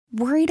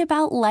Worried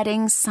about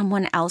letting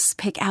someone else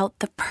pick out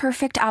the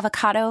perfect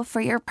avocado for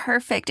your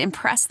perfect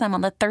impress them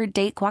on the third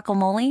date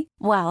guacamole?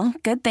 Well,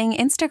 good thing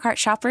Instacart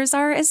shoppers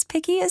are as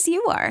picky as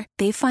you are.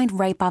 They find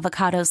ripe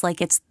avocados like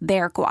it's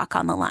their guac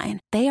on the line.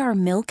 They are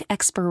milk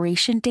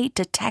expiration date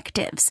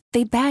detectives.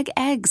 They bag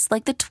eggs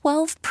like the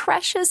 12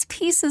 precious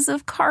pieces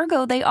of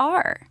cargo they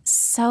are.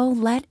 So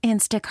let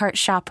Instacart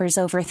shoppers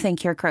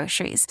overthink your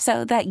groceries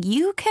so that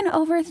you can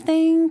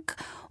overthink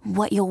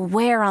what you'll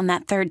wear on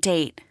that third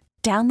date.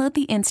 Download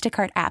the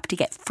Instacart app to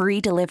get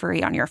free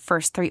delivery on your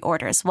first 3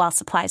 orders while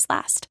supplies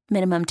last.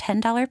 Minimum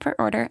 $10 per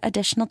order.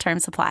 Additional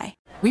terms apply.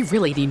 We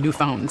really need new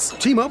phones.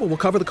 T-Mobile will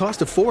cover the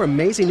cost of 4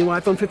 amazing new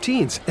iPhone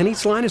 15s, and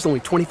each line is only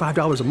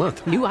 $25 a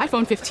month. New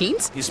iPhone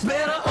 15s? It's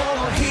better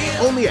over here.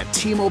 Only at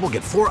T-Mobile,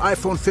 get 4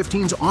 iPhone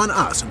 15s on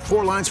us and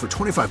 4 lines for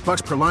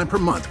 $25 per line per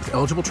month with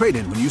eligible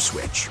trade-in when you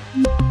switch.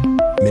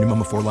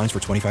 Minimum of 4 lines for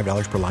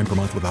 $25 per line per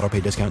month with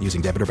autopay discount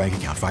using debit or bank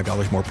account.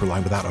 $5 more per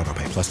line without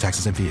autopay, plus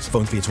taxes and fees.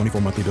 Phone fee at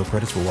 24 monthly bill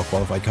credits for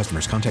well-qualified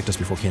customers. Contact us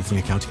before canceling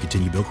account to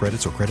continue bill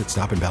credits or credit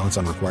stop and balance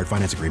on required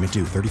finance agreement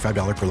due.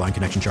 $35 per line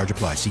connection charge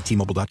applies. See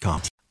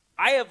T-Mobile.com.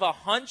 I have a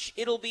hunch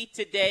it'll be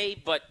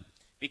today, but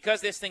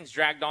because this thing's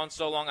dragged on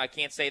so long, I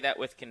can't say that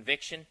with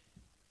conviction.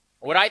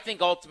 What I think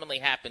ultimately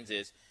happens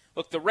is,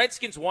 look, the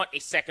Redskins want a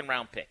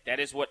second-round pick. That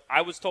is what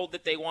I was told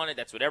that they wanted.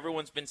 That's what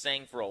everyone's been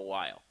saying for a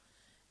while.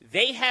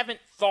 They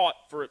haven't thought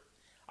for,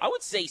 I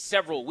would say,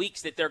 several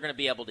weeks that they're going to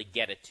be able to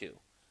get it to.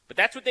 But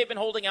that's what they've been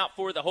holding out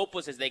for. The hope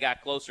was as they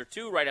got closer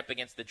to, right up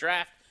against the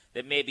draft,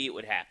 that maybe it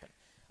would happen.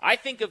 I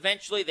think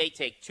eventually they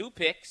take 2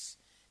 picks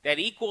that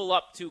equal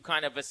up to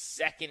kind of a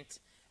second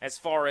as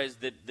far as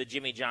the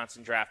Jimmy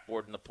Johnson draft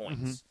board and the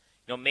points. Mm-hmm.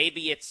 You know,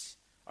 maybe it's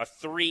a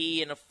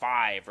 3 and a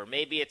 5, or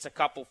maybe it's a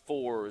couple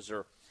 4s,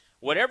 or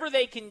whatever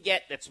they can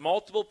get that's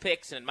multiple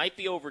picks, and it might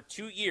be over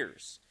 2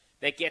 years,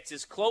 that gets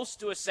as close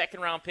to a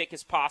second-round pick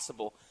as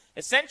possible.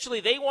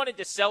 Essentially, they wanted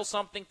to sell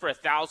something for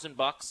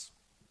 $1,000.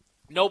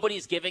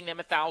 Nobody's giving them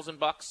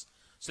 $1,000.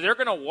 So they're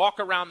going to walk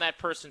around that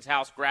person's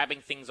house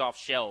grabbing things off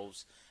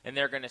shelves, and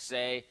they're going to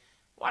say,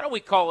 why don't we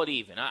call it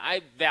even?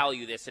 I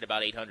value this at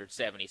about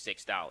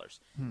 $876.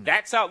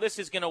 That's how this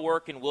is going to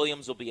work, and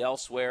Williams will be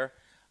elsewhere.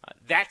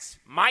 That's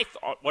my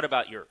thought. What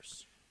about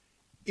yours?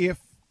 If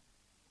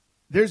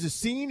there's a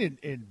scene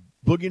in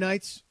Boogie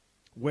Nights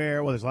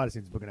where, well, there's a lot of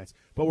scenes in Boogie Nights,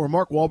 but where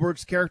Mark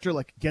Wahlberg's character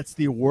gets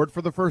the award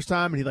for the first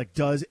time, and he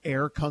does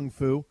air kung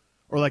fu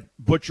or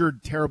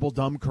butchered terrible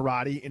dumb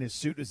karate in his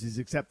suit as he's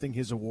accepting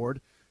his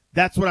award.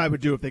 That's what I would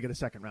do if they get a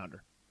second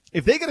rounder.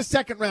 If they get a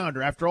second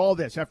rounder after all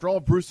this, after all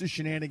of Bruce's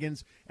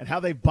shenanigans and how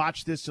they've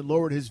botched this and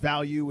lowered his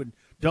value and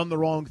done the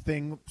wrong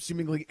thing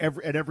seemingly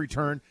at every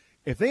turn,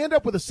 if they end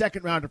up with a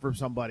second rounder from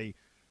somebody,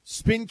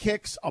 spin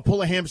kicks, I'll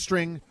pull a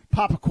hamstring,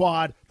 pop a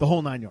quad, the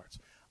whole 9 yards.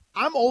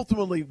 I'm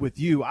ultimately with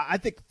you. I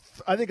think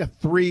a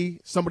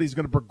 3, somebody's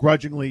going to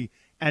begrudgingly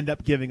end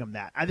up giving them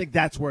that. I think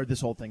that's where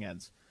this whole thing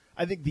ends.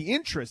 I think the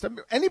interest,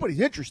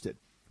 anybody's interested,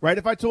 right?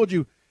 If I told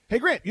you, hey,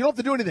 Grant, you don't have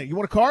to do anything. You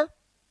want a car?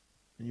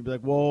 And you'd be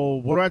like,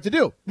 well, what do I have to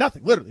do?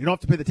 Nothing, literally. You don't have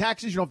to pay the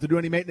taxes. You don't have to do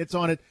any maintenance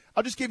on it.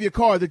 I'll just give you a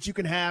car that you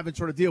can have and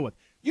sort of deal with.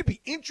 You'd be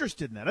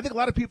interested in that. I think a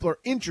lot of people are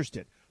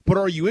interested. But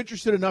are you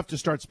interested enough to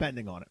start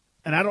spending on it?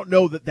 And I don't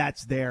know that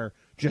that's there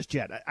just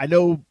yet. I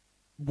know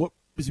what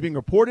is being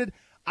reported.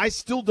 I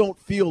still don't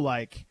feel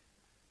like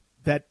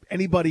that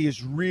anybody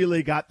has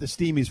really got the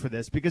steamies for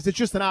this because it's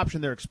just an option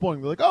they're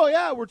exploring. They're like, oh,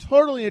 yeah, we're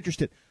totally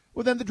interested.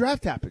 Well, then the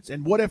draft happens.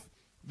 And what if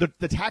the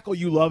tackle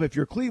you love, if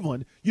you're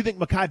Cleveland, you think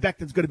Mekhi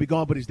Becton's going to be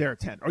gone, but he's there at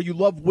 10. Or you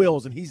love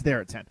Wills, and he's there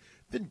at 10.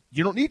 Then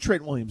you don't need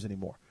Trent Williams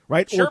anymore,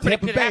 right? Sure, or but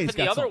it could happen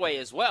the other way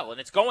as well, and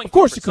it's going to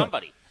for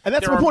somebody. And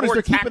that's my point, is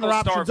they're keeping their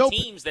options open.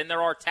 Teams than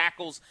there are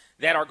tackles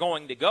that are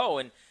going to go.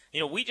 And,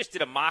 we just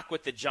did a mock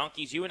with the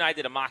Junkies. You and I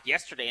did a mock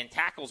yesterday, and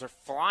tackles are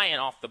flying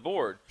off the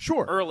board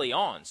early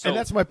on. So, and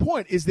that's my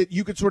point, is that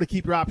you could sort of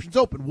keep your options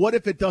open. What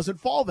if it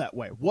doesn't fall that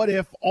way? What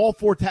if all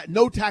 4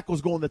 no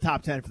tackles go in the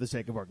top 10 for the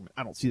sake of argument?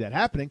 I don't see that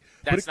happening.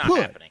 That's but it not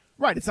could. happening.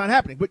 Right, it's not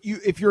happening. But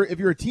if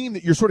you're a team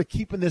that you're sort of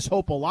keeping this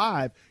hope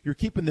alive, you're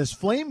keeping this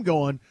flame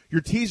going,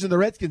 you're teasing the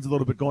Redskins a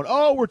little bit, going,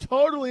 oh, we're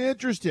totally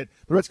interested.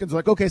 The Redskins are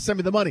like, okay, send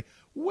me the money.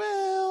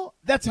 Well,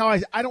 that's how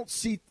I don't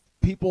see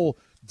people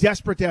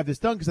desperate to have this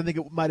done because I think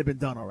it might have been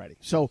done already.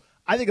 So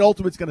I think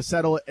ultimately it's going to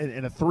settle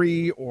in a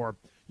 3 or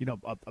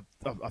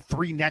a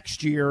 3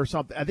 next year or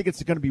something. I think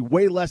it's going to be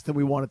way less than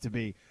we want it to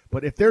be.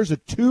 But if there's a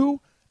 2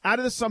 out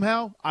of this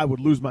somehow, I would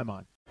lose my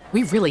mind.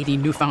 We really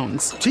need new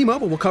phones.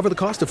 T-Mobile will cover the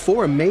cost of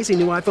 4 amazing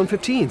new iPhone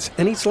 15s,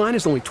 and each line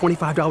is only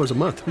 $25 a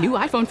month. New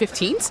iPhone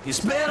 15s? It's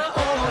better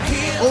over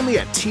here. Only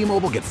at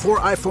T-Mobile, get 4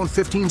 iPhone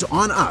 15s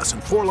on us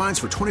and 4 lines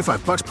for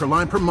 $25 per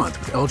line per month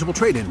with eligible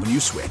trade-in when you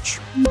switch.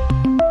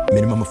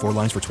 Minimum of 4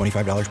 lines for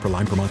 $25 per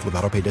line per month with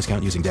autopay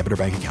discount using debit or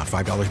bank account.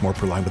 $5 more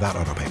per line without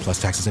autopay,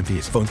 plus taxes and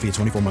fees. Phone fee at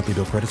 24 monthly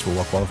bill credits for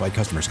well-qualified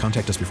customers.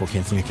 Contact us before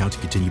canceling account to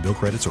continue bill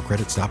credits or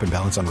credit stop and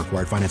balance on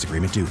required finance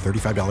agreement due.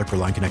 $35 per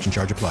line connection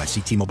charge applies.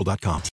 See T-Mobile.com.